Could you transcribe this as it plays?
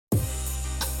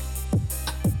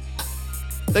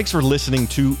Thanks for listening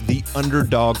to the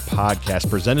Underdog Podcast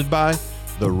presented by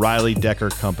the Riley Decker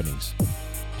Companies.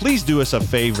 Please do us a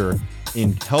favor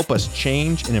and help us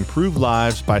change and improve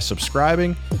lives by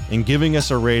subscribing and giving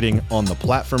us a rating on the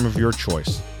platform of your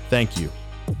choice. Thank you.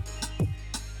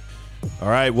 All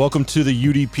right, welcome to the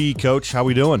UDP, Coach. How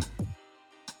we doing?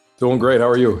 Doing great. How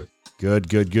are you?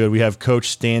 Good. We have Coach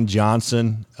Stan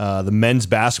Johnson, the men's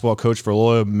basketball coach for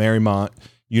Loyola Marymount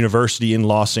University in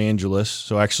Los Angeles.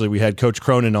 So actually we had Coach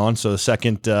Cronin on, so the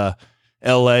second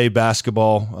LA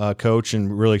basketball coach,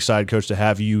 and really excited, Coach, to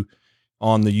have you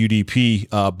on the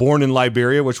UDP. Born in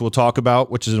Liberia, which we'll talk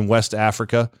about, which is in West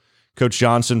Africa. Coach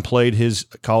Johnson played his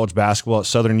college basketball at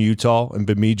Southern Utah and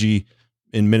Bemidji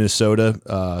in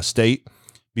Minnesota State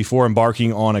before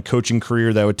embarking on a coaching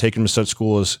career that would take him to such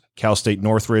school as Cal State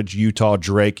Northridge, Utah,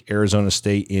 Drake, Arizona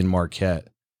State, and Marquette.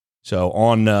 So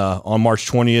on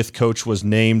March 20th, Coach was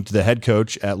named the head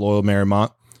coach at Loyola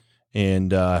Marymount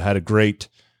and had a great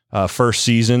first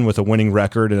season with a winning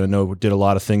record. And I know did a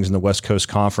lot of things in the West Coast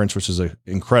Conference, which is an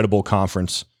incredible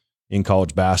conference in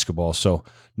college basketball. So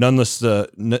needless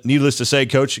to say,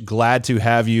 Coach, glad to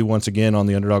have you once again on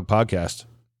the Underdog Podcast.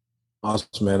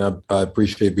 Awesome, man. I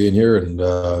appreciate being here and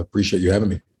appreciate you having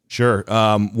me. Sure.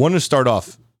 Wanted to start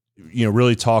off,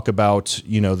 really talk about,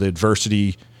 the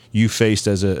adversity you faced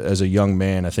as a young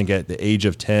man. I think at the age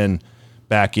of 10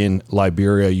 back in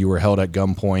Liberia, you were held at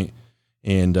gunpoint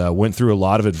and went through a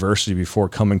lot of adversity before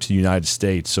coming to the United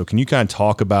States. So can you kind of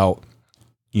talk about,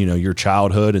 your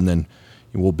childhood, and then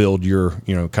we'll build your,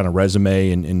 kind of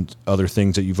resume and other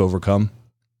things that you've overcome?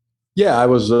 Yeah, I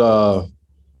was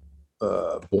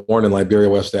born in Liberia,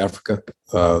 West Africa.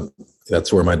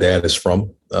 That's where my dad is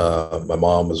from. My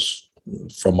mom was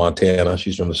from Montana.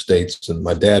 She's from the States. And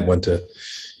my dad went to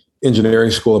engineering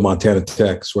school at Montana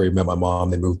Tech. That's where he met my mom.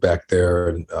 They moved back there.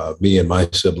 And me and my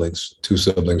siblings, two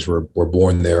siblings, were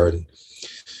born there. And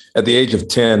at the age of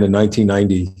 10 in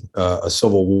 1990, a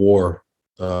civil war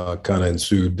kind of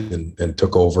ensued and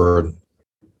took over.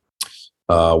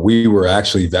 And we were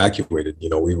actually evacuated.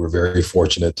 We were very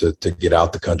fortunate to get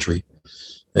out the country.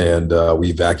 And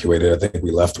we evacuated. I think we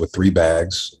left with 3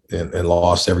 bags and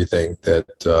lost everything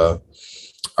that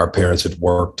our parents had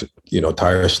worked,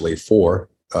 tirelessly for.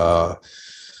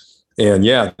 And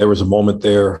yeah, there was a moment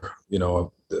there,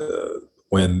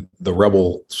 when the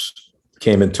rebels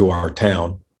came into our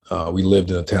town. We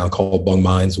lived in a town called Bung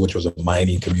Mines, which was a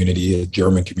mining community, a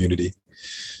German community.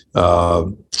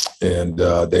 And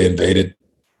they invaded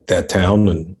that town.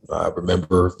 And I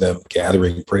remember them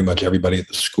gathering pretty much everybody at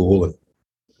the school and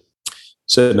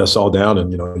sitting us all down.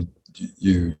 And,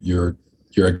 you're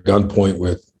at gunpoint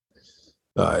with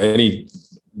any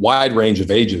wide range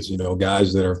of ages,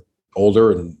 guys that are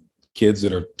older and kids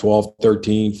that are 12,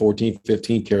 13, 14,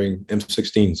 15 carrying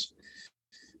M16s.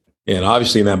 And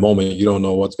obviously in that moment, you don't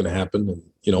know what's going to happen.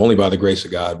 And, only by the grace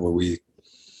of God were we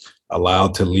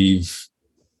allowed to leave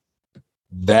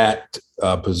that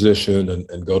position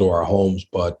and go to our homes.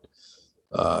 But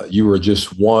you were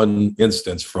just one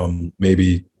instance from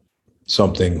maybe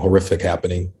something horrific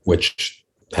happening, which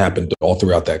happened all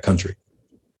throughout that country.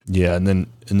 Yeah. And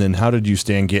then how did you,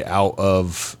 Stan, get out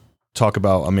of, talk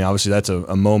about, obviously that's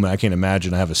a moment I can't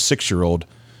imagine. I have a 6-year-old,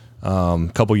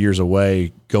 couple years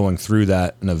away going through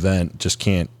that, an event, just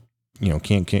can't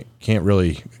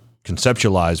really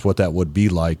conceptualize what that would be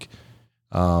like.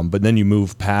 But then you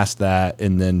move past that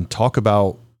and then talk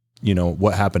about,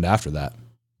 what happened after that.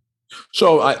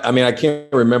 So, I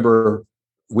can't remember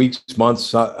weeks,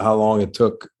 months, how long it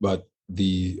took, but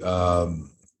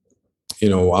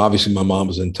obviously my mom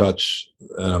was in touch,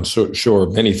 and I'm sure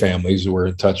many families were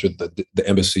in touch with the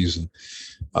embassies. And,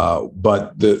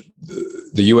 but the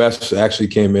U.S. actually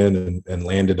came in and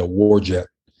landed a war jet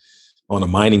on a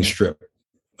mining strip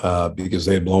because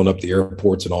they had blown up the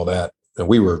airports and all that. And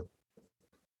we were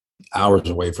hours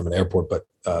away from an airport,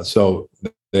 but so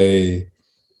a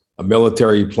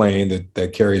military plane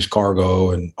that carries cargo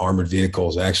and armored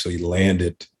vehicles actually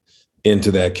landed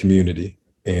into that community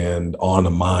and on a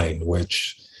mine,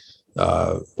 which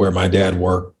where my dad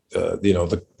worked,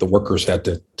 the workers had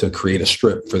to create a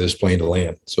strip for this plane to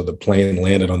land. So the plane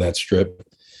landed on that strip,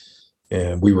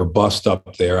 and we were bussed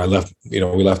up there. We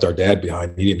left our dad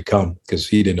behind. He didn't come because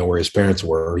he didn't know where his parents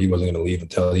were. He wasn't going to leave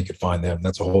until he could find them.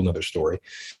 That's a whole nother story.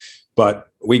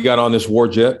 But we got on this war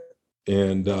jet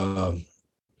and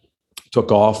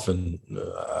took off, and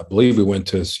I believe we went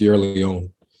to Sierra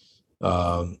Leone,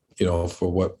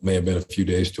 for what may have been a few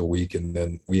days to a week. And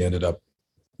then we ended up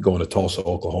going to Tulsa,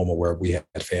 Oklahoma, where we had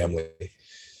family.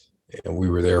 And we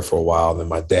were there for a while. Then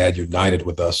my dad united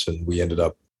with us, and he ended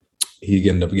up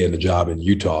getting a job in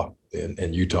Utah,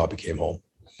 and Utah became home.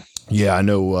 Yeah, I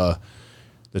know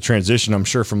the transition, I'm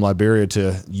sure, from Liberia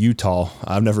to Utah.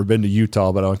 I've never been to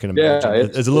Utah, but I can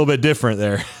imagine it's a little bit different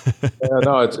there.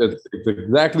 No, it's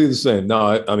exactly the same.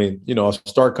 No, I mean, a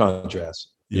stark contrast,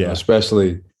 Yeah.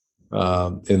 especially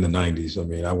in the 90s. I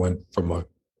mean, I went from a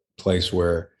place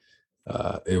where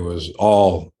it was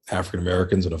all African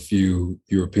Americans and a few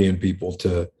European people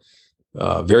to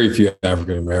very few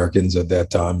African Americans at that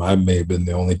time. I may have been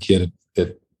the only kid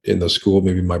in the school,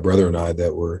 maybe my brother and I,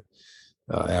 that were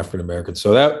African American.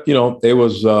 So that, it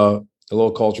was a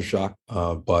little culture shock,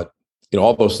 but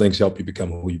all those things help you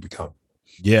become who you become.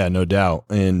 Yeah, no doubt.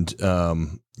 And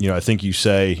I think you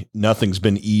say nothing's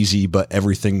been easy, but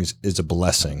everything is a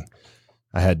blessing.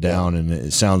 I had down, and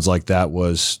it sounds like that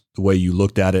was the way you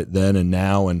looked at it then and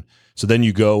now. And so then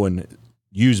you go and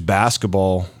use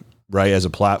basketball, right, as a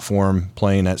platform,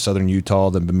 playing at Southern Utah,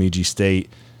 then Bemidji State.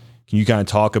 Can you kind of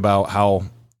talk about how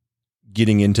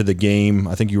getting into the game,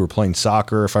 I think you were playing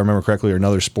soccer, if I remember correctly, or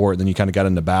another sport, and then you kind of got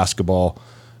into basketball,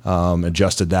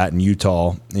 adjusted that in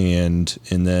Utah, and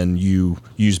then you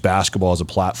use basketball as a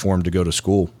platform to go to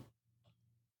school?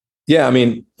 Yeah, I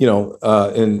mean,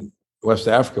 in West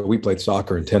Africa, we played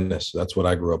soccer and tennis. That's what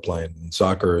I grew up playing. And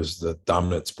soccer is the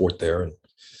dominant sport there, and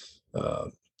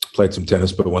played some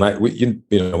tennis. But we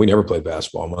never played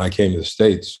basketball. And when I came to the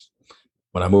States,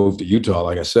 when I moved to Utah,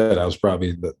 like I said, I was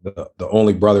probably the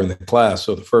only brother in the class.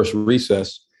 So the first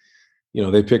recess,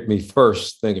 they picked me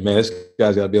first, thinking, man, this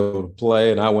guy's got to be able to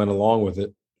play. And I went along with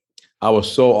it. I was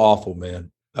so awful,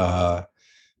 man,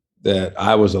 that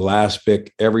I was the last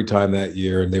pick every time that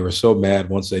year. And they were so mad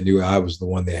once they knew I was the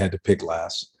one they had to pick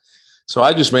last. So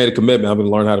I just made a commitment. I'm going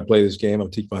to learn how to play this game. I'm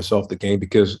going to teach myself the game,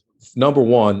 because number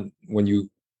one, when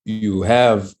you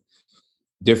have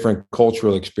different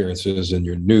cultural experiences and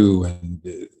you're new, and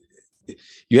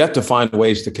you have to find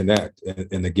ways to connect.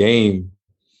 And the game,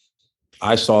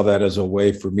 I saw that as a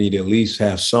way for me to at least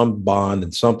have some bond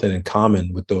and something in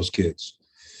common with those kids.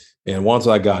 And once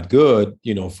I got good,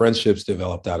 friendships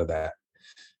developed out of that.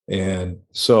 And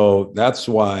so that's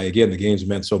why, again, the games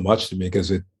meant so much to me, because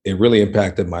it really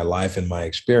impacted my life and my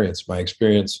experience. My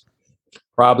experience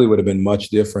probably would have been much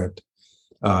different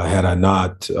had I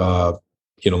not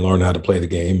learn how to play the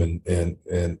game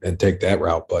and take that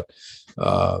route. But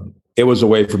it was a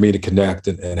way for me to connect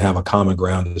and have a common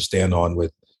ground to stand on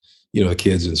with, the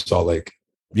kids in Salt Lake.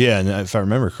 Yeah, and if I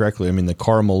remember correctly, I mean, the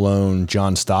Karl Malone,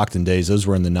 John Stockton days, those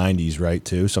were in the 90s, right,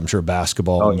 too? So I'm sure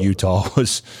basketball in Utah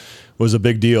was a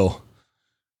big deal.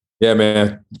 Yeah,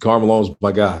 man. Karl Malone's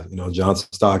my guy. John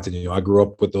Stockton, I grew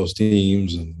up with those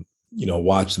teams and,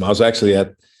 watched them. I was actually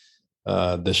at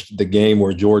the game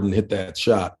where Jordan hit that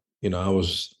shot. I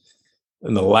was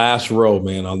in the last row,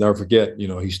 man. I'll never forget.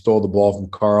 He stole the ball from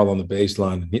Karl on the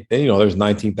baseline. And there's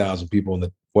 19,000 people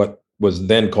in what was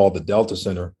then called the Delta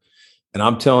Center. And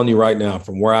I'm telling you right now,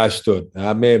 from where I stood,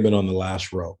 I may have been on the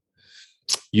last row,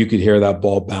 you could hear that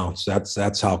ball bounce.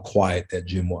 That's how quiet that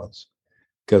gym was,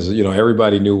 because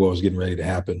everybody knew what was getting ready to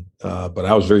happen. But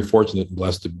I was very fortunate and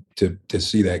blessed to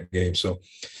see that game. So,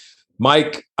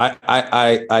 Mike,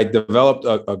 I developed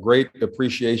a great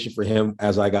appreciation for him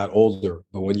as I got older.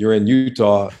 But when you're in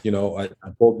Utah, I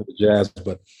pulled for the Jazz,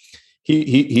 but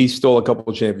he stole a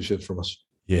couple of championships from us.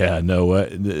 Yeah,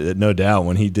 no doubt.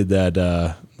 When he did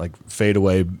that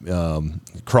fadeaway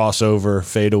crossover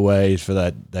fadeaway for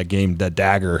that game, that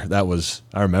dagger,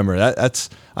 I remember that.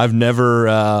 I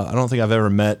don't think I've ever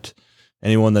met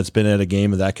anyone that's been at a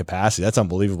game of that capacity. That's an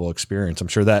unbelievable experience. I'm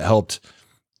sure that helped.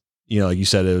 Like you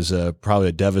said, it was probably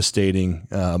a devastating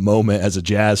moment as a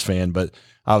Jazz fan, but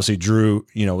obviously Drew,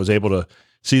 was able to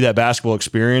see that basketball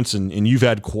experience, and you've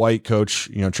had quite, Coach,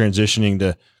 transitioning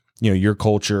to, your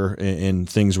culture and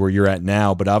things where you're at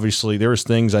now. But obviously there was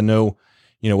things I know,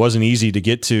 it wasn't easy to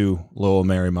get to Loyola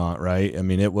Marymount, right? I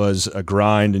mean, it was a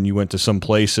grind, and you went to some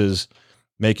places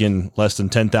making less than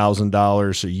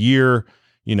 $10,000 a year,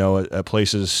 at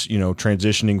places,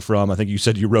 transitioning from, I think you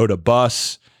said you rode a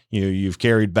bus, you've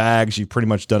carried bags, you've pretty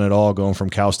much done it all, going from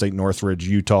Cal State, Northridge,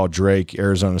 Utah, Drake,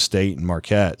 Arizona State, and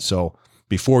Marquette. So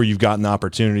before you've gotten the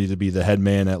opportunity to be the head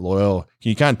man at Loyola, can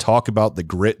you kind of talk about the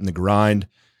grit and the grind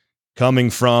coming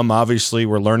from, obviously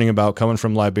we're learning about coming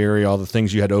from Liberia, all the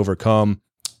things you had to overcome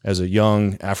as a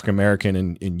young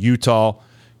African-American in Utah,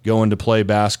 going to play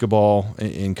basketball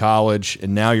in college,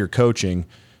 and now you're coaching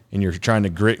and you're trying to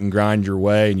grit and grind your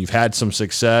way, and you've had some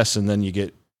success, and then you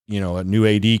get, a new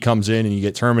AD comes in and you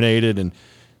get terminated, and,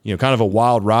 kind of a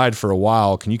wild ride for a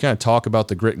while. Can you kind of talk about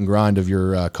the grit and grind of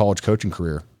your college coaching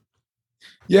career?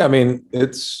 Yeah, I mean,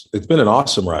 it's been an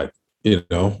awesome ride.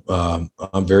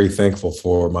 I'm very thankful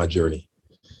for my journey.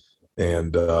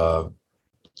 And,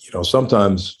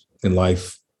 sometimes in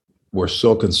life, we're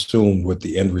so consumed with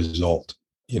the end result.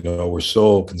 We're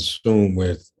so consumed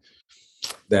with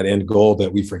that end goal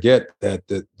that we forget that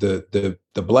the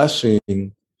blessing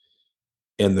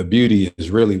and the beauty is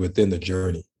really within the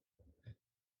journey.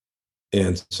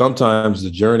 And sometimes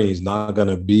the journey is not going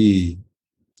to be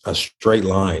a straight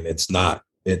line. It's not.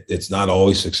 It's not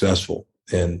always successful.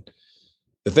 And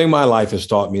the thing my life has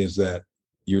taught me is that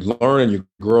you learn and you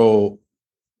grow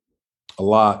a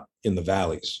lot in the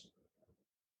valleys.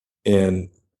 And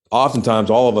oftentimes,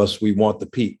 all of us, we want the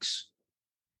peaks.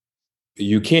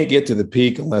 You can't get to the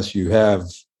peak unless you've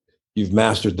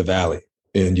mastered the valley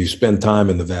and you spend time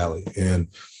in the valley. And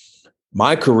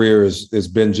my career has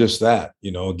been just that.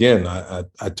 Again,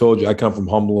 I told you I come from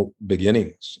humble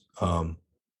beginnings. I'm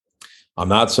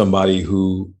not somebody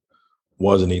who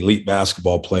was an elite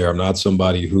basketball player. I'm not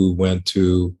somebody who went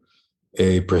to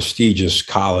a prestigious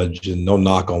college, and no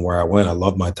knock on where I went. I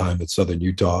love my time at Southern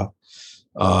Utah.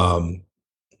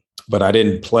 But I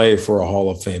didn't play for a Hall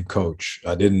of Fame coach.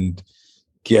 I didn't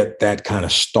get that kind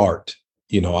of start.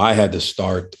 I had to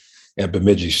start at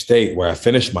Bemidji State, where I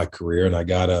finished my career, and I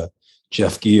got a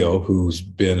Jeff Gio, who's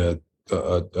been a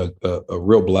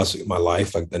real blessing in my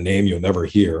life, like the name you'll never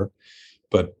hear,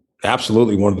 but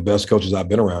absolutely one of the best coaches I've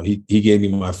been around. He gave me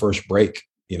my first break.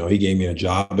 He gave me a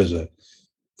job as a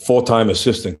full-time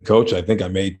assistant coach. I think I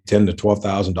made $10,000 to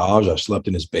 $12,000. I slept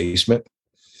in his basement,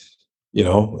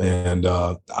 and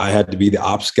I had to be the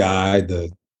ops guy.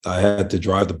 I had to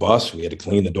drive the bus. We had to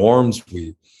clean the dorms.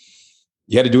 You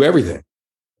had to do everything,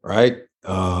 right?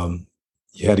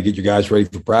 You had to get your guys ready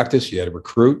for practice. You had to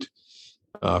recruit.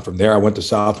 From there, I went to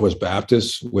Southwest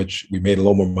Baptist, which we made a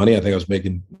little more money. I think I was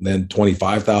making then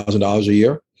 $25,000 a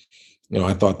year.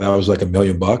 I thought that was like $1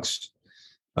 million.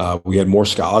 We had more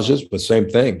scholarships, but same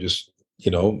thing. Just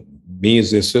me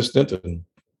as the assistant and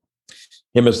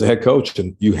him as the head coach,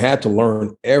 and you had to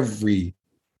learn every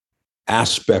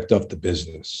aspect of the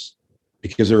business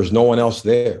because there was no one else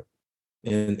there.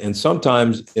 And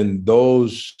sometimes in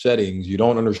those settings, you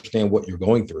don't understand what you're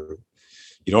going through.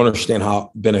 You don't understand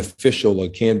how beneficial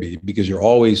it can be because you're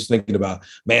always thinking about,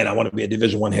 man, I want to be a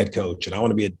Division I head coach and I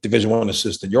want to be a Division I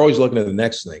assistant. You're always looking at the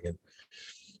next thing. And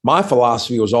my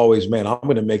philosophy was always, man, I'm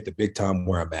going to make the big time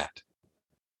where I'm at.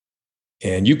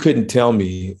 And you couldn't tell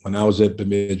me when I was at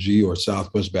Bemidji or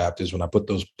Southwest Baptist, when I put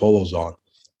those polos on,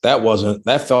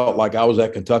 that felt like I was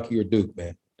at Kentucky or Duke,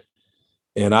 man.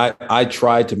 And I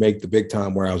tried to make the big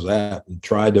time where I was at and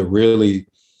tried to really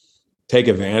take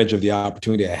advantage of the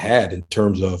opportunity I had in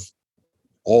terms of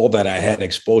all that I had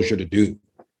exposure to do,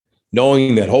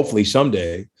 knowing that hopefully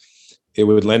someday it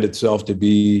would lend itself to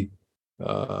be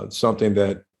something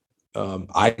that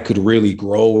I could really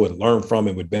grow and learn from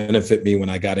and would benefit me when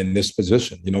I got in this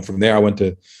position. From there, I went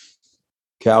to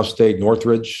Cal State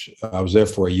Northridge. I was there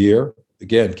for a year.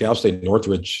 Again, Cal State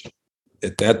Northridge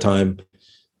at that time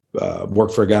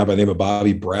worked for a guy by the name of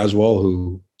Bobby Braswell,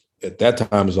 who at that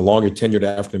time was a longer tenured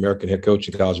African-American head coach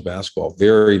in college basketball.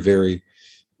 Very, very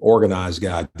organized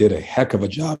guy. Did a heck of a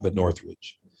job at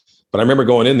Northridge. But I remember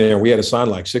going in there, we had to sign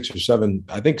like 6 or 7,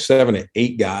 I think 7 or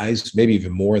 8 guys, maybe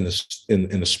even more in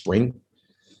the spring.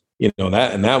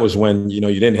 That was when, you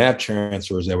didn't have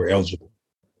transfers that were eligible.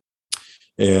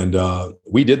 And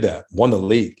we did that, won the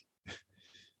league,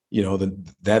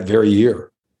 that very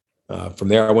year. From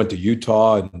there, I went to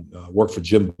Utah and worked for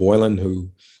Jim Boylan, who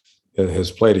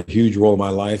has played a huge role in my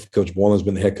life. Coach Boylan's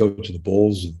been the head coach of the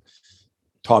Bulls and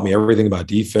taught me everything about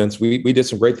defense. We did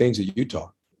some great things at Utah.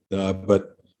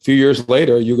 But a few years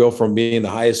later, you go from being the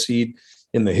highest seed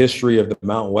in the history of the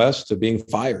Mountain West to being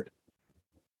fired.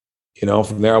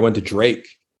 From there, I went to Drake.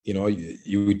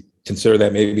 You would consider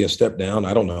that maybe a step down.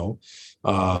 I don't know.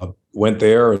 Went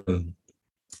there and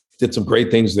did some great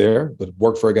things there, but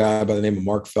worked for a guy by the name of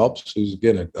Mark Phelps, who's,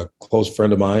 again, a close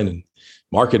friend of mine. And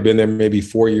Mark had been there maybe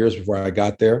 4 years before I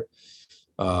got there.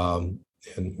 And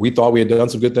we thought we had done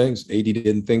some good things. AD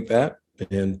didn't think that.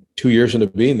 And 2 years into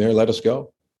being there, let us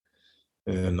go.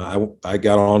 And I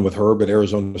got on with Herb at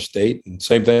Arizona State, and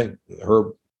same thing.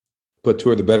 Herb put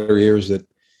 2 of the better years that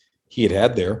he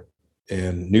had there.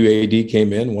 And new AD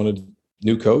came in, wanted a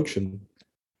new coach, and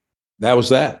that was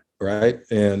that, right?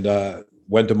 And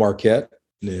went to Marquette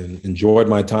and enjoyed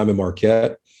my time in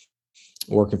Marquette,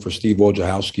 working for Steve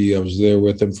Wojciechowski. I was there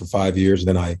with him for 5 years, and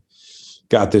then I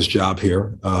got this job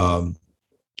here.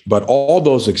 But all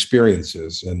those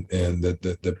experiences and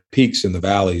the peaks and the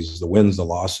valleys, the wins, the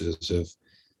losses have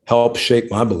helped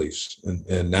shape my beliefs.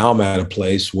 And now I'm at a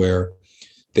place where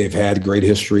they've had great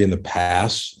history in the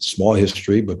past, small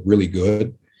history, but really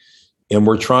good. And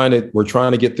we're trying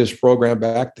to get this program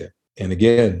back there. And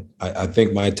again, I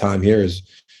think my time here is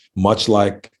much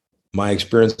like my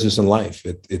experiences in life.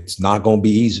 It's not going to be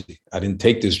easy. I didn't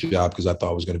take this job because I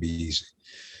thought it was going to be easy.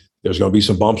 There's going to be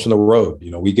some bumps in the road.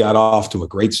 We got off to a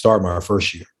great start my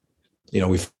first year.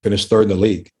 We finished third in the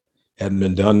league. Hadn't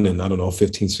been done in,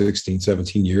 15, 16,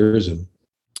 17 years. And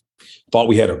thought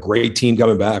we had a great team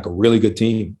coming back, a really good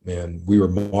team. And we were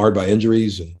marred by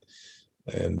injuries and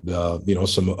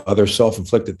some other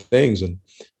self-inflicted things. And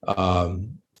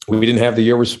we didn't have the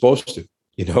year we're supposed to.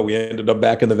 We ended up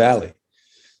back in the valley.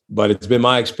 But it's been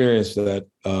my experience that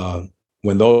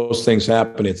when those things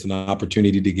happen, it's an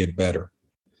opportunity to get better.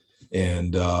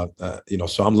 And,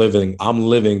 so I'm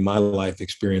living my life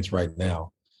experience right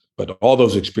now. But all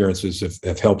those experiences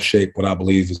have helped shape what I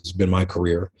believe has been my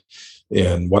career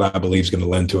and what I believe is going to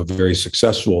lend to a very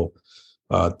successful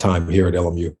time here at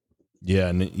LMU. Yeah.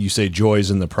 And you say joy is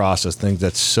in the process. I think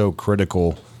that's so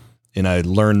critical. And I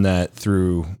learned that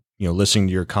through, listening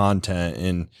to your content.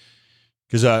 And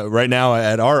because right now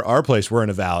at our place, we're in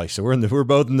a valley. So we're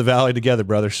both in the valley together,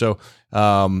 brother. So,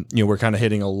 we're kind of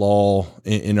hitting a lull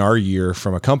in our year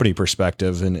from a company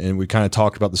perspective. And we kind of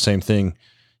talked about the same thing,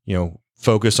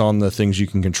 focus on the things you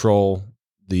can control,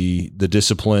 the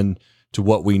discipline to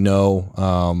what we know,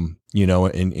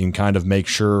 and kind of make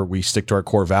sure we stick to our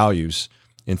core values.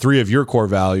 And 3 of your core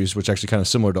values, which actually kind of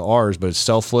similar to ours, but it's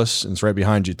selfless, and it's right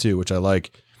behind you too, which I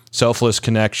like: selfless,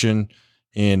 connection,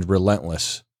 and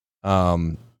relentless.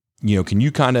 Can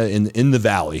you kind of in the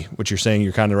valley, what you're saying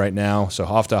you're kind of right now, so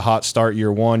off to a hot start,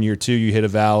 year 1, year 2, you hit a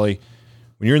valley.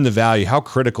 When you're in the valley, how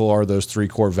critical are those 3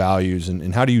 core values,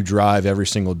 and how do you drive every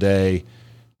single day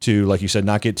to, like you said,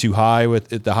 not get too high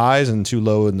at the highs and too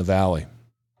low in the valley?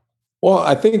 Well,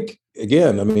 I think,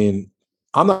 again,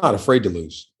 I'm not afraid to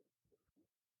lose.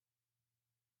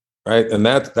 Right. And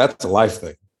that's a life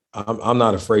thing. I'm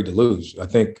not afraid to lose. I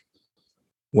think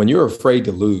when you're afraid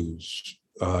to lose,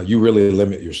 you really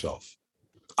limit yourself.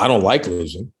 I don't like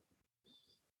losing.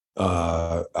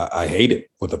 I hate it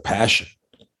with a passion,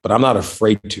 but I'm not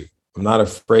afraid to. I'm not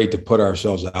afraid to put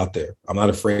ourselves out there. I'm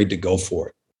not afraid to go for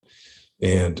it.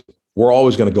 And we're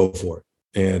always going to go for it.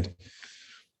 And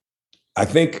I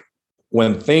think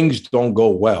when things don't go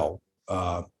well,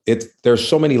 there's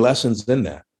so many lessons in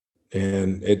that.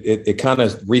 And it kind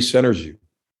of recenters you.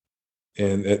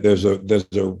 And there's a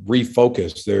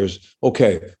refocus. There's,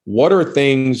 okay, what are the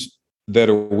things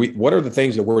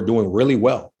that we're doing really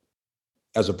well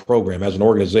as a program, as an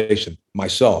organization,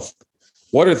 myself?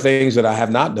 What are things that I have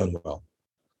not done well?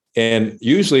 And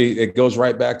usually it goes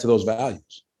right back to those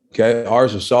values. Okay.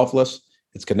 Ours is selfless,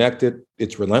 it's connected,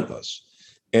 it's relentless.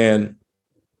 And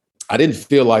I didn't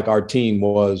feel like our team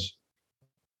was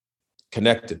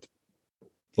connected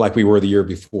like we were the year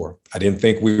before. I didn't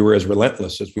think we were as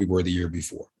relentless as we were the year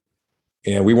before.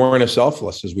 And we weren't as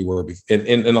selfless as we were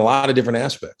in a lot of different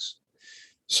aspects.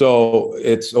 So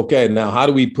it's okay. Now, how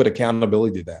do we put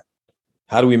accountability to that?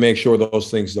 How do we make sure those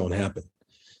things don't happen?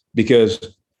 Because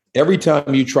every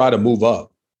time you try to move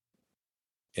up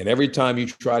and every time you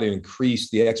try to increase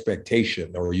the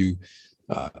expectation, or you're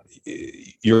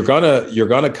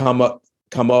gonna come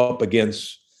up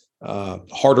against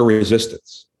harder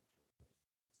resistance.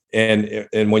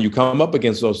 And when you come up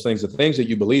against those things, the things that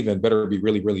you believe in better be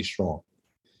really, really strong.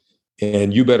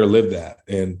 And you better live that.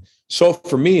 And so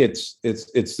for me, it's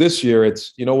this year,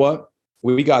 it's, you know what?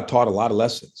 We got taught a lot of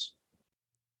lessons.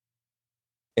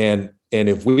 And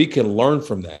if we can learn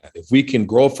from that, if we can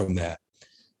grow from that,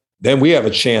 then we have a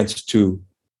chance to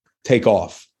take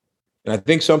off. And I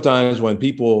think sometimes when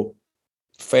people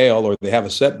fail or they have a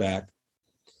setback,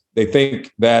 they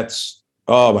think that's,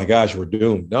 oh my gosh, we're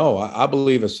doomed. No, I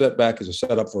believe a setback is a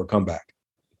setup for a comeback.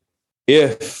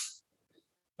 If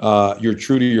you're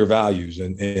true to your values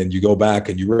and you go back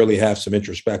and you really have some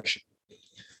introspection.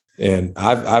 And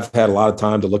I've had a lot of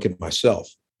time to look at myself,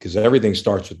 because everything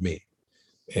starts with me.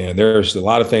 And there's a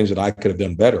lot of things that I could have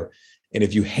done better. And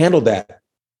if you handle that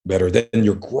better, then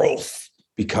your growth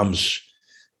becomes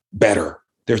better.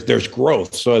 There's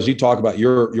growth. So as you talk about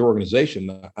your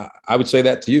organization, I would say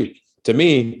that to you. To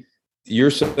me,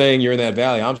 you're saying you're in that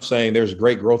valley. I'm saying there's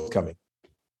great growth coming.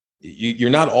 You're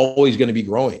not always going to be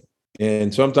growing.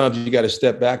 And sometimes you got to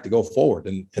step back to go forward.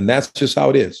 And that's just how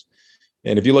it is.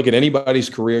 And if you look at anybody's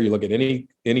career, you look at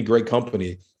any great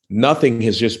company, nothing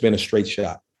has just been a straight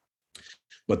shot.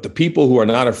 But the people who are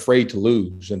not afraid to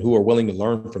lose and who are willing to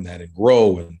learn from that and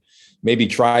grow and maybe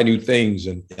try new things.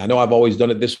 And I know I've always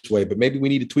done it this way, but maybe we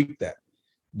need to tweak that.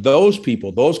 Those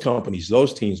people, those companies,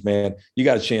 those teams, man, you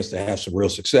got a chance to have some real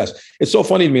success. It's so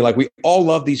funny to me. Like, we all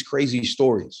love these crazy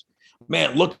stories.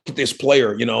 Man, look at this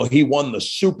player. He won the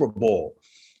Super Bowl.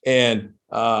 And,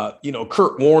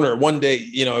 Kurt Warner, one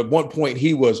day, at one point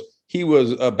he was he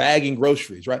was bagging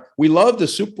groceries, right? We love the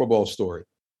Super Bowl story.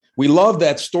 We love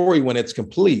that story when it's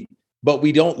complete, but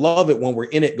we don't love it when we're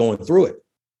in it going through it,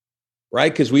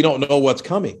 right? Because we don't know what's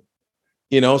coming,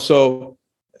 So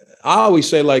I always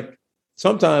say, like,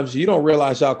 sometimes you don't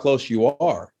realize how close you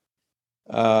are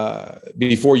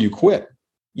before you quit.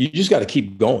 You just got to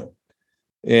keep going,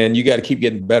 and you got to keep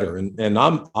getting better. And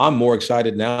I'm more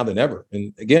excited now than ever.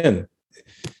 And again,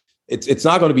 it's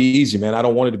not going to be easy, man. I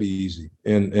don't want it to be easy,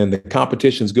 and the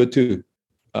competition's good too.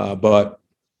 But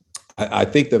I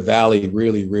think the Valley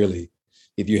really,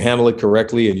 if you handle it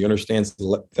correctly and you understand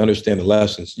the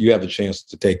lessons, you have a chance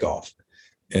to take off,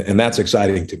 and that's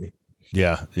exciting to me.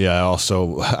 Yeah.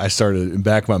 I started in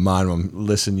back of my mind when I'm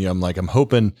listening to you, I'm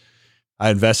hoping I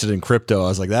invested in crypto. I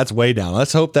was like, that's way down.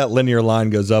 Let's hope that linear line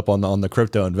goes up on the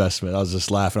crypto investment. I was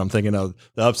just laughing. I'm thinking of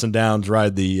the ups and downs,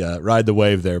 ride the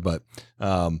wave there. But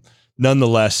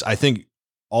nonetheless, I think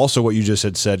also what you just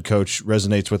had said, Coach,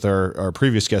 resonates with our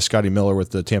previous guest, Scotty Miller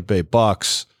with the Tampa Bay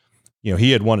Bucks.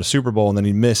 He had won a Super Bowl and then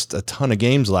he missed a ton of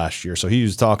games last year. So he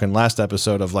was talking last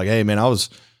episode of like, hey man, I was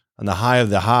on the high of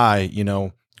the high,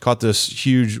 caught this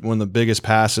huge, one of the biggest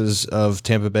passes of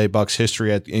Tampa Bay Bucks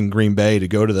history in Green Bay to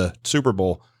go to the Super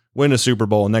Bowl, win a Super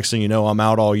Bowl. And next thing you know, I'm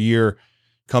out all year,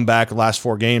 come back the last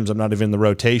 4 games. I'm not even in the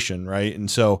rotation. Right. And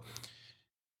so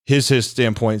his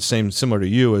standpoint, similar to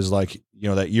you, is like,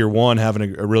 that year one,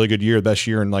 having a really good year, the best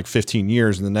year in like 15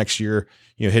 years. And the next year,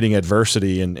 hitting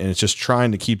adversity and it's just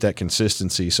trying to keep that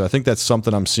consistency. So I think that's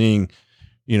something I'm seeing,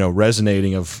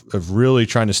 resonating of really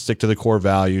trying to stick to the core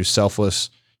values,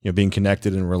 selfless, being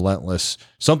connected and relentless.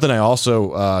 Something I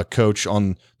also coach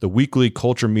on the weekly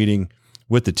culture meeting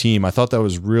with the team. I thought that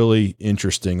was really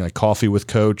interesting, like coffee with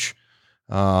coach,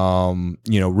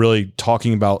 really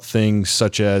talking about things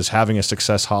such as having a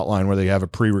success hotline where they have a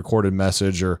pre-recorded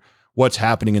message or what's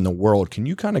happening in the world. Can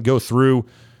you kind of go through,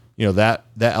 that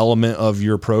element of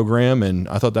your program? And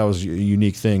I thought that was a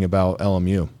unique thing about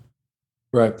LMU.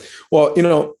 Right.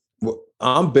 Well,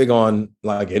 I'm big on,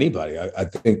 like anybody, I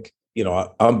think,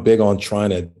 I'm big on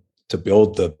trying to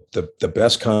build the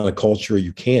best kind of culture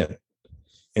you can.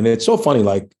 And it's so funny,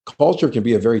 like culture can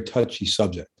be a very touchy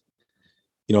subject.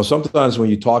 Sometimes when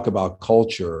you talk about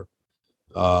culture,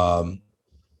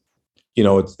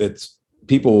 it's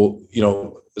people,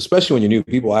 especially when you're new,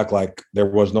 people act like there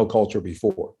was no culture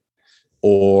before,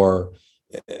 or,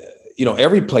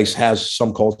 every place has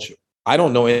some culture. I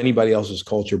don't know anybody else's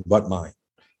culture but mine,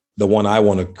 the one I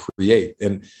want to create.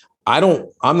 And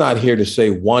I'm not here to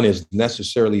say one is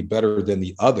necessarily better than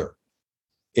the other.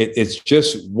 It's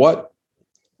just what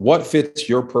fits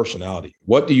your personality.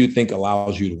 What do you think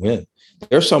allows you to win?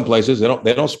 There's some places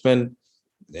they don't spend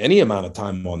any amount of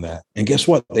time on that. And guess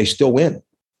what? They still win.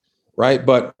 Right.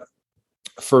 But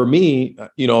for me,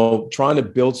 trying to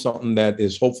build something that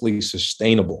is hopefully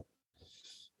sustainable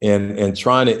and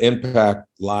trying to impact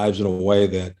lives in a way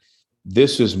that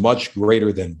this is much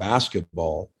greater than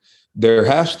basketball. There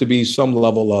has to be some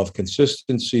level of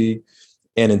consistency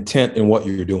and intent in what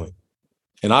you're doing.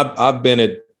 And I've been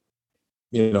at,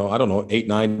 8,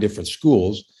 9 different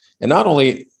schools, and not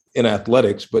only in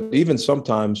athletics, but even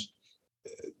sometimes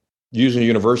using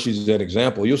universities as an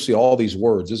example, you'll see all these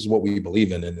words. This is what we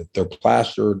believe in, and they're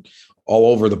plastered all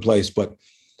over the place. But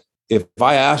if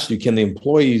I asked you, can the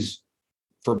employees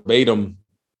verbatim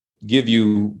give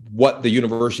you what the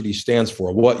university stands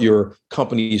for, what your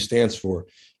company stands for,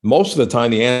 most of the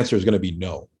time the answer is going to be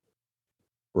no,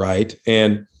 right?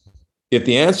 And if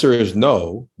the answer is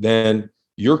no, then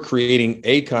you're creating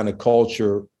a kind of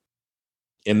culture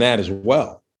in that as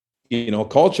well.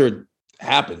 Culture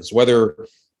happens, whether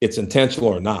it's intentional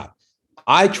or not.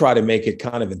 I try to make it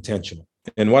kind of intentional.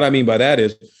 And what I mean by that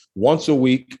is once a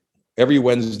week, every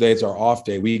Wednesday, it's our off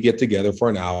day, we get together for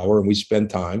an hour and we spend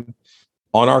time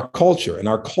on our culture. And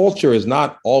our culture is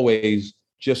not always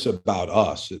just about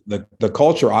us. The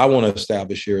culture I want to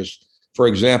establish here is, for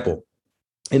example,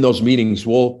 in those meetings,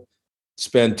 we'll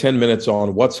spend 10 minutes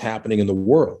on what's happening in the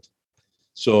world.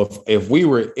 So if we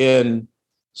were in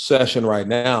session right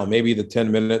now, maybe the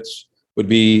 10 minutes would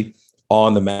be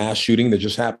on the mass shooting that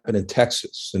just happened in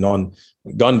Texas and on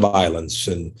gun violence.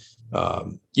 And,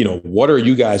 what are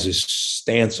you guys'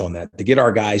 stance on that, to get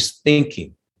our guys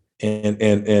thinking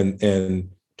and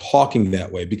talking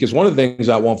that way? Because one of the things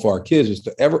I want for our kids is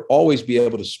to always be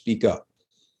able to speak up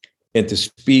and to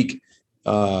speak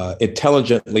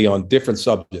intelligently on different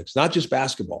subjects, not just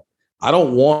basketball. I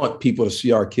don't want people to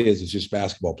see our kids as just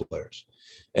basketball players.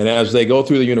 And as they go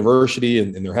through the university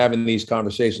and they're having these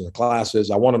conversations in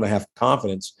classes, I want them to have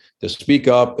confidence to speak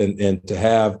up and to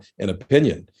have an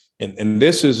opinion. And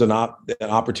this is an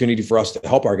opportunity for us to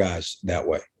help our guys that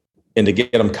way. and to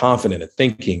get them confident and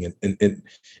thinking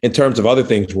in terms of other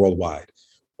things worldwide,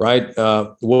 right?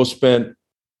 We'll spend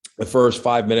the first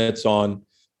 5 minutes on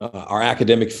our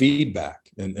academic feedback.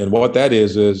 And what that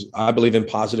is I believe in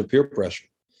positive peer pressure.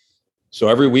 So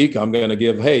every week I'm going to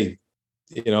give,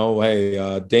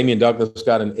 Damian Douglas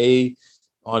got an A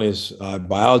on his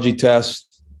biology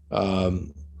test.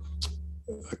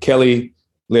 Kelly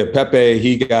Leopepe,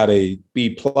 he got a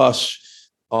B+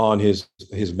 on his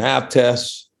math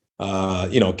tests.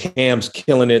 Cam's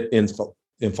killing it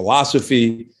in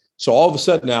philosophy. So all of a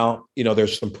sudden now,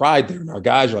 there's some pride there. And our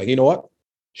guys are like, you know what?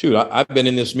 Shoot, I've been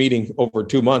in this meeting over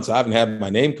 2 months. I haven't had my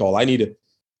name called. I need to,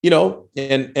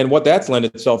 and what that's lent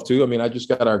itself to. I mean, I just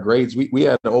got our grades. We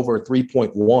had over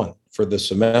 3.1 for the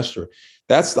semester.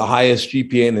 That's the highest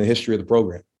GPA in the history of the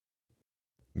program.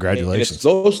 Congratulations. And it's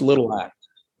those little acts,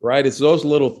 right? It's those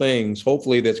little things,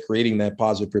 hopefully, that's creating that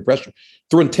positive peer pressure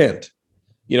through intent.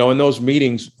 In those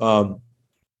meetings, I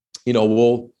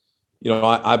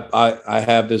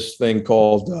have this thing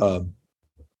called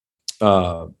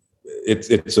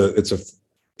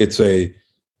it's a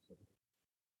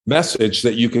message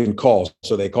that you can call.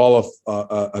 So they call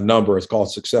a number. It's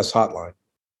called Success Hotline.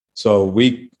 So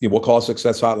we'll call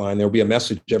Success Hotline. There'll be a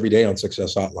message every day on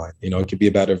Success Hotline. It could be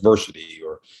about adversity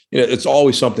or it's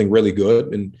always something really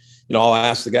good. And I'll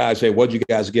ask the guys, hey, what'd you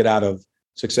guys get out of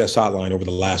Success Hotline over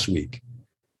the last week?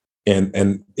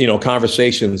 And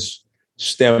conversations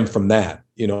stem from that.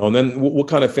 And then we'll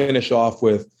kind of finish off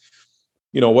with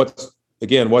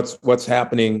what's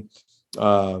happening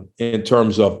in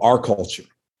terms of our culture,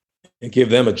 and give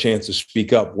them a chance to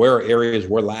speak up. Where are areas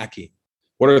we're lacking?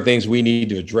 What are the things we need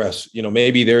to address?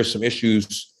 Maybe there's some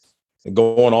issues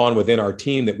going on within our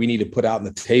team that we need to put out on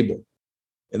the table.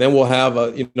 And then we'll have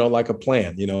like a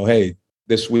plan, hey,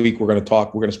 this week we're going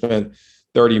to spend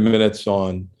 30 minutes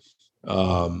on,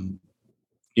 a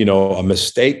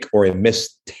mistake or a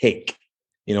mistake.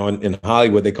 In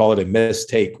Hollywood, they call it a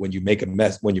mistake when you make a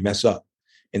mess, when you mess up,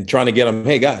 and trying to get them,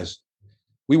 hey guys,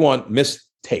 we want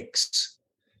mistakes.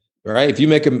 All right. If you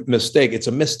make a mistake, it's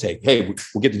a mistake. Hey,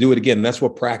 we'll get to do it again. And that's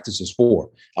what practice is for.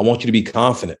 I want you to be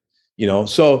confident,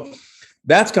 so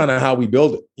that's kind of how we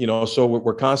build it, so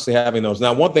we're constantly having those.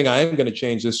 Now, one thing I am going to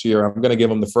change this year, I'm going to give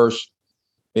them the first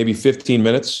maybe 15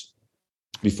 minutes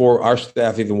before our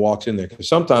staff even walks in there. Because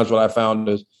sometimes what I found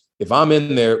is if I'm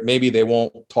in there, maybe they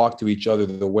won't talk to each other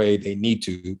the way they need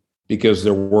to because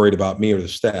they're worried about me or the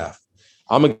staff.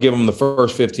 I'm going to give them the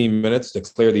first 15 minutes to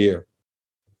clear the air.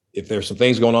 If there's some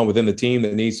things going on within the team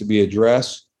that needs to be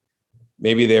addressed,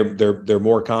 maybe they're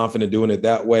more confident doing it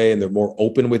that way, and they're more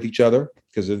open with each other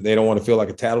because they don't want to feel like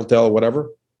a tattletale or whatever.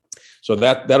 So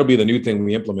that'll be the new thing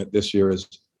we implement this year is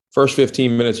first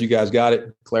 15 minutes, you guys got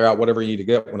it, clear out whatever you need to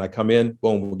get. When I come in,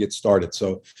 boom, we'll get started.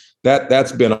 So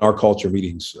that's been our culture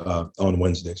meetings on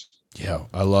Wednesdays. Yeah,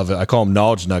 I love it. I call them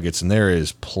knowledge nuggets, and there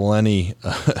is plenty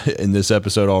in this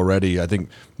episode already. I think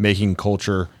making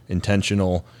culture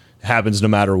intentional happens no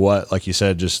matter what. Like you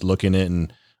said, just looking at it,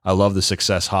 and I love the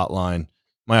Success Hotline.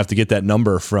 Might have to get that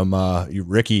number from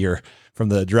Ricky or from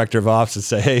the director of ops and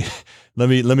say, hey, let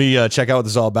me check out what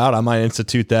this is all about. I might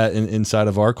institute that inside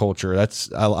of our culture.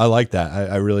 I like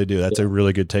that. I really do. That's a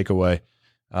really good takeaway.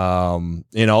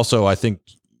 And also, I think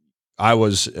I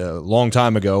was a long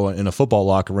time ago in a football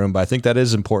locker room, but I think that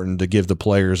is important to give the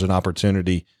players an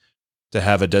opportunity to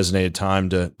have a designated time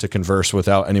to converse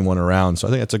without anyone around. So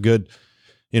I think that's a good,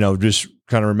 just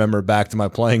kind of remember back to my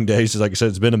playing days. Like I said,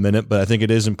 it's been a minute, but I think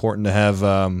it is important to have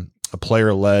a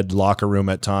player-led locker room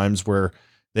at times where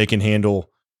they can handle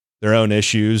their own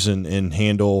issues and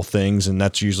handle things. And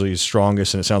that's usually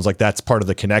strongest. And it sounds like that's part of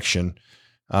the connection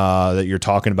that you're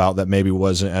talking about that maybe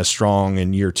wasn't as strong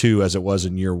in year 2 as it was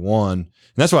in year 1. And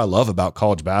that's what I love about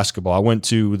college basketball. I went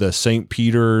to the St.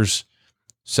 Peter's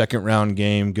second round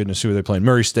game. Goodness, who were they playing?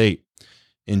 Murray State.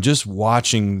 And just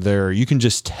watching you can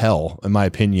just tell, in my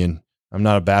opinion, I'm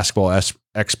not a basketball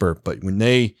expert, but when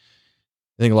I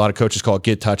think a lot of coaches call it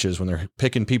get touches, when they're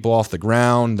picking people off the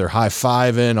ground, they're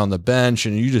high-fiving on the bench,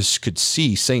 and you just could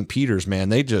see St. Peter's, man,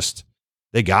 they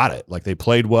got it. Like they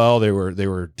played well. They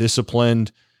were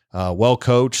disciplined, well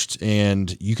coached,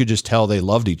 and you could just tell they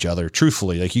loved each other.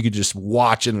 Truthfully, like you could just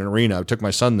watch in an arena. I took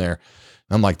my son there,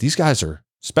 and I'm like, these guys are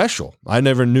special. I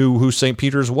never knew who St.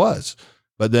 Peter's was,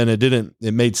 but then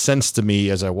it made sense to me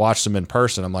as I watched them in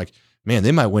person. I'm like, man,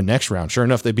 they might win next round. Sure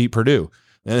enough, they beat Purdue,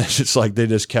 and it's just like they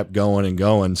just kept going and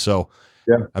going. So.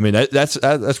 Yeah. I mean, that's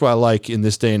what I like in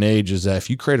this day and age is that if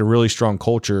you create a really strong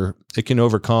culture, it can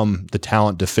overcome the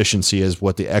talent deficiency as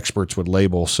what the experts would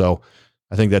label. So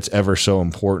I think that's ever so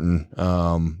important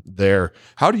there.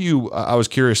 How do you, I was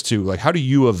curious too, like, how do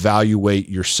you evaluate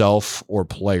yourself or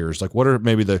players? Like, what are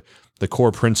maybe the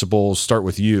core principles? Start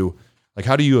with you. Like,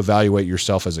 how do you evaluate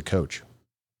yourself as a coach?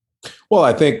 Well,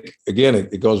 I think, again,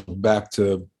 it goes back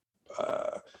to,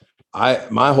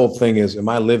 my whole thing is, am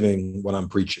I living what I'm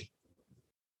preaching?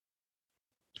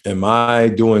 Am I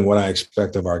doing what I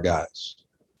expect of our guys?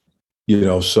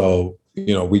 So,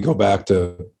 we go back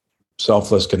to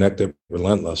selfless, connected,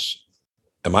 relentless.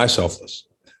 Am I selfless?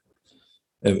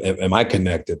 Am I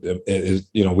connected?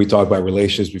 We talk about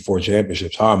relationships before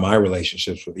championships. How are my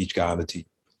relationships with each guy on the team?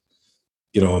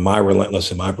 Am I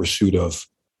relentless in my pursuit of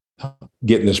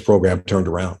getting this program turned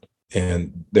around?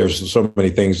 And there's so many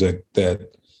things that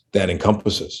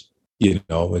encompasses.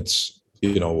 It's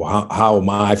how am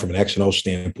I, from an X and O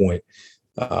standpoint,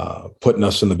 putting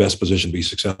us in the best position to be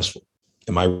successful?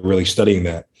 Am I really studying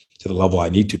that to the level I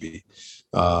need to be?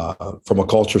 From a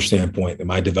culture standpoint,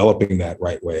 am I developing that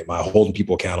right way? Am I holding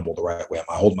people accountable the right way? Am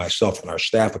I holding myself and our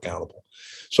staff accountable?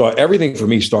 So everything for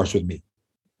me starts with me.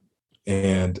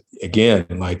 And again,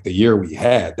 like the year we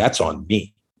had, that's on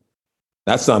me.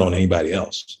 That's not on anybody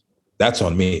else. That's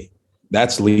on me.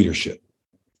 That's leadership.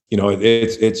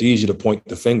 It's easy to point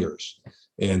the fingers,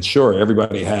 and sure,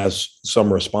 everybody has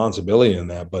some responsibility in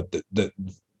that. But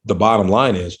the bottom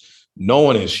line is, no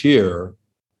one is here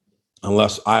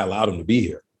unless I allowed them to be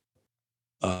here.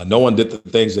 No one did the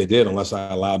things they did unless I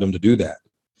allowed them to do that.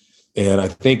 And I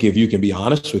think if you can be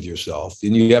honest with yourself,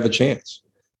 then you have a chance.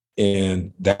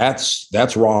 And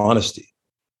that's raw honesty.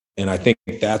 And I think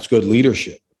that's good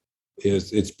leadership.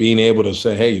 It's being able to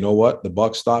say, hey, you know what? The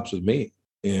buck stops with me.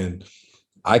 And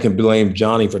I can blame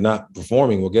Johnny for not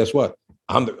performing. Well, guess what?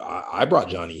 I brought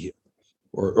Johnny here,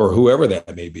 or whoever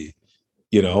that may be.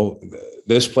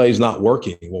 This play's not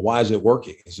working. Well, why is it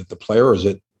working? Is it the player, or is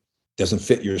it doesn't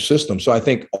fit your system? So I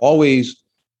think always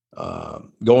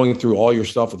going through all your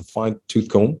stuff with a fine-tooth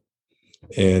comb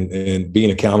and being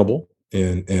accountable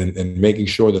and making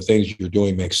sure the things you're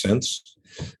doing make sense.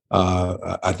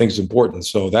 I think it's important.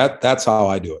 So that's how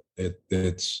I do it.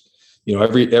 It's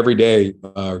every day,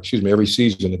 every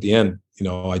season at the end,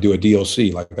 I do a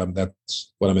DLC.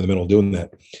 That's what I'm in the middle of doing.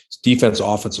 That it's defense,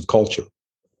 offensive culture.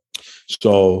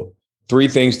 So 3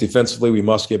 things defensively we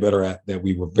must get better at that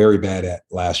we were very bad at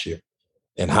last year,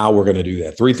 and how we're going to do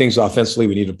that. 3 things offensively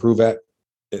we need to improve at,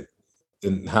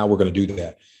 and how we're going to do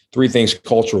that. 3 things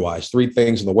culture-wise, 3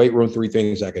 things in the weight room, 3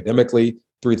 things academically,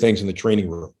 3 things in the training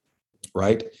room,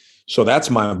 right? So that's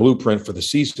my blueprint for the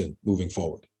season moving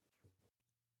forward.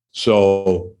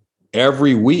 So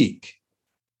every week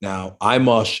now I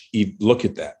must look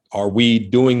at that. Are we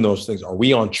doing those things? Are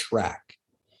we on track?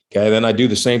 Okay, then I do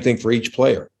the same thing for each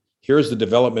player. Here's the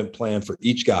development plan for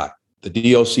each guy, the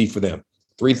DOC for them.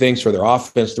 3 things for their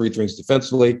offense, 3 things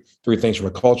defensively, 3 things from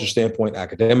a culture standpoint,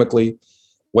 academically,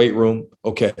 weight room.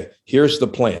 Okay, here's the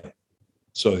plan.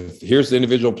 So here's the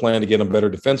individual plan to get them better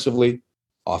defensively,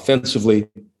 offensively,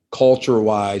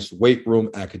 culture-wise, weight room,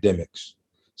 academics.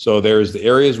 So there's the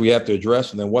areas we have to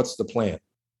address, and then what's the plan?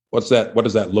 What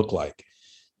does that look like?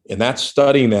 And that's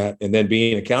studying that and then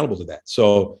being accountable to that.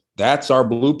 So that's our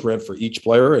blueprint for each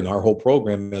player and our whole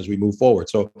program as we move forward.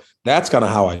 So that's kind of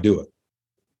how I do it.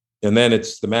 And then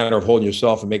it's the matter of holding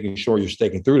yourself and making sure you're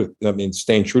staying true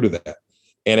to that.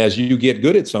 And as you get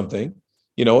good at something,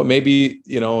 it may be,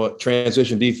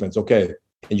 transition defense. Okay.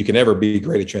 And you can never be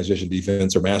great at transition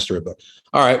defense or master it, but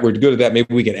all right, we're good at that.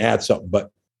 Maybe we can add something. But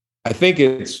I think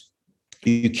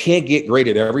you can't get great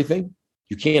at everything.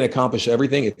 You can't accomplish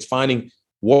everything. It's finding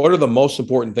what are the most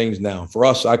important things now. For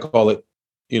us, I call it,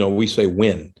 we say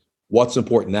win. What's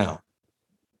important now?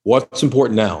 What's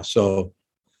important now? So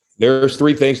there's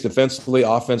 3 things defensively,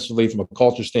 offensively, from a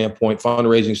culture standpoint,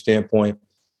 fundraising standpoint.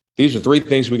 These are 3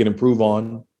 things we can improve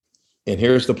on. And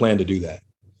here's the plan to do that.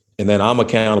 And then I'm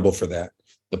accountable for that.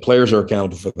 The players are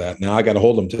accountable for that. Now I got to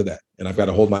hold them to that. And I've got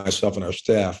to hold myself and our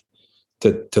staff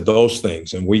to those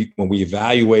things. And when we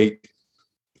evaluate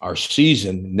our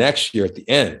season next year at the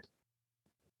end,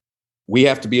 we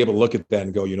have to be able to look at that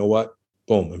and go, you know what?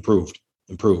 Boom, improved.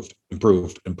 And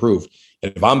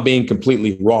if I'm being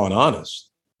completely raw and honest,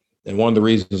 and one of the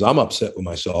reasons I'm upset with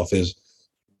myself is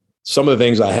some of the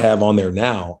things I have on there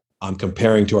now, I'm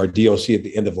comparing to our DOC at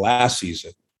the end of last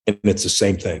season, and it's the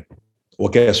same thing. Well,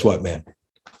 guess what, man?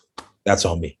 That's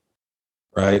on me,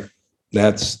 right?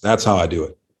 That's how I do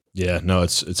it. Yeah, no,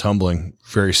 it's humbling,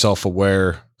 very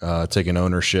self-aware, taking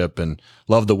ownership, and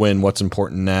love the win. What's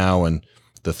important now, and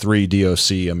the 3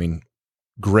 DOC. I mean,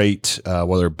 great,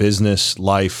 whether business,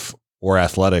 life, or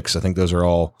athletics. I think those are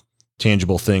all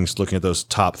tangible things. Looking at those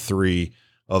top 3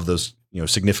 of those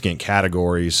significant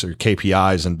categories or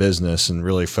KPIs in business, and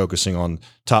really focusing on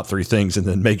top 3 things, and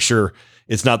then make sure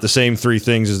it's not the same 3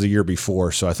 things as the year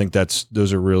before. So I think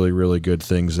those are really, really good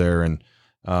things there. And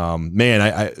man,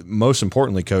 I most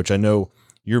importantly, Coach, I know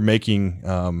you're making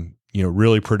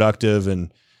really productive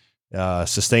and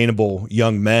sustainable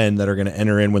young men that are going to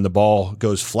enter in when the ball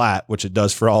goes flat, which it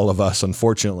does for all of us,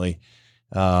 unfortunately.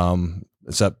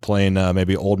 Except playing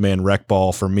maybe old man rec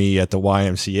ball for me at the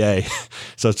YMCA.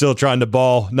 So still trying to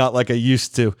ball, not like I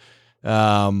used to.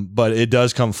 But it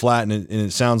does come flat. And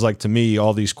it sounds like to me,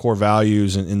 all these core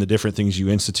values and the different things you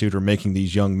institute are making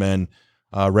these young men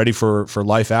ready for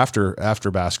life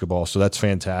after basketball. So that's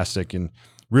fantastic. And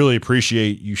really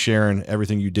appreciate you sharing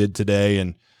everything you did today.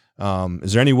 And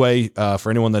is there any way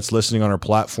for anyone that's listening on our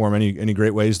platform, any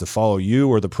great ways to follow you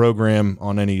or the program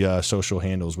on any social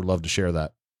handles? Would love to share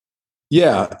that.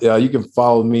 Yeah, you can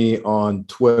follow me on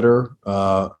Twitter.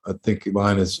 I think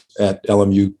mine is at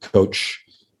LMU Coach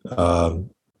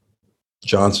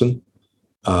Johnson.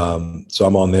 So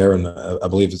I'm on there, and I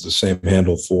believe it's the same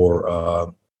handle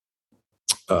for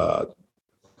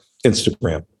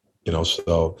Instagram.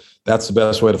 So that's the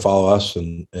best way to follow us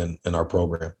and our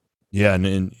program. Yeah,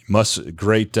 and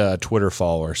great Twitter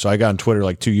follower. So I got on Twitter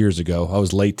like 2 years ago. I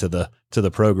was late to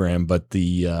the program, but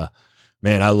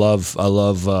man, I love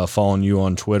following you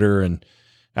on Twitter. And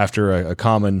after a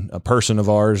person of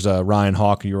ours, Ryan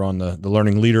Hawk, you were on the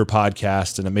Learning Leader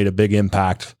podcast, and it made a big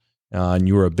impact, and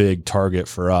you were a big target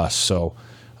for us. So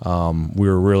we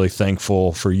were really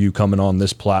thankful for you coming on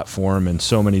this platform and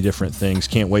so many different things.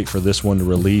 Can't wait for this one to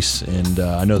release, and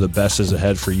I know the best is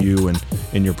ahead for you and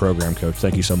in your program, Coach.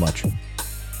 Thank you so much.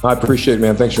 I appreciate it,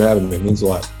 man. Thanks for having me. It means a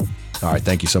lot. All right,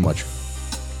 thank you so much.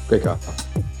 Great call.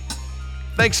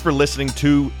 Thanks for listening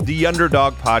to the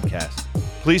Underdog Podcast.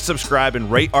 Please subscribe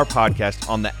and rate our podcast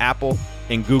on the Apple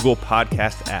and Google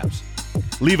podcast apps.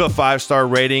 Leave a 5-star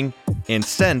rating and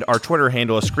send our Twitter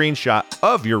handle a screenshot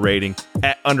of your rating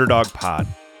at Underdog Pod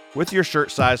with your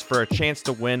shirt size for a chance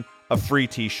to win a free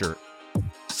t-shirt.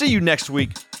 See you next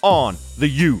week on the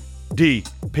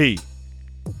UDP.